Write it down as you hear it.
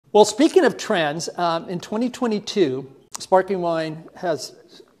Well, speaking of trends, in 2022, sparkling wine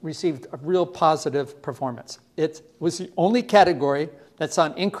has received a real positive performance. It was the only category that saw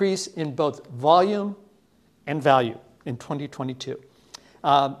an increase in both volume and value in 2022.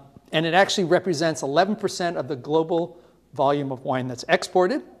 And it actually represents 11% of the global volume of wine that's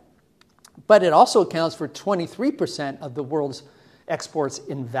exported, but it also accounts for 23% of the world's exports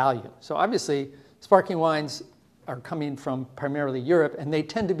in value. So obviously, sparkling wines are coming from primarily Europe, and they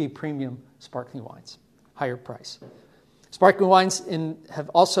tend to be premium sparkling wines, higher price. Sparkling wines have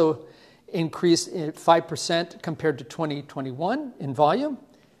also increased 5% compared to 2021 in volume,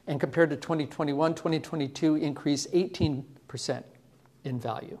 and compared to 2021, 2022 increased 18% in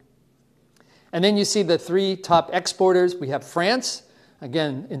value. And then you see the three top exporters. We have France.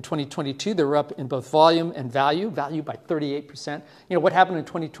 Again, in 2022, they were up in both volume and value by 38%. You know, what happened in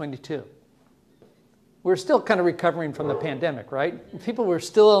 2022? We're still kind of recovering from the pandemic, right? People were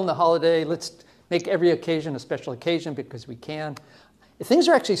still on the holiday. Let's make every occasion a special occasion because we can. Things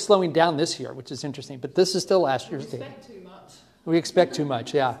are actually slowing down this year, which is interesting, but this is still last year's data. We expect too much. We expect too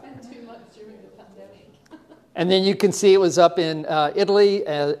much, yeah. We spent too much during the pandemic. And then you can see it was up in Italy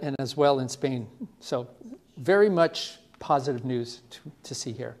and as well in Spain. So very much positive news to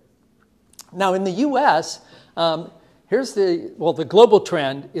see here. Now in the U.S., here's the global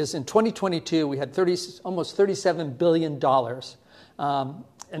trend is in 2022, we had almost $37 billion,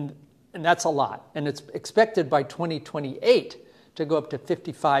 and that's a lot. And it's expected by 2028 to go up to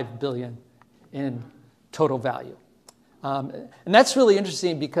 $55 billion in total value. And that's really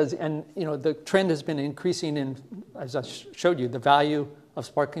interesting because, the trend has been increasing in, as I showed you, the value of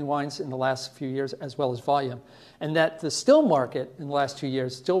sparkling wines in the last few years as well as volume. And that the still market in the last 2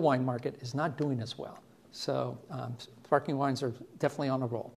 years, still wine market, is not doing as well. So sparkling wines are definitely on a roll.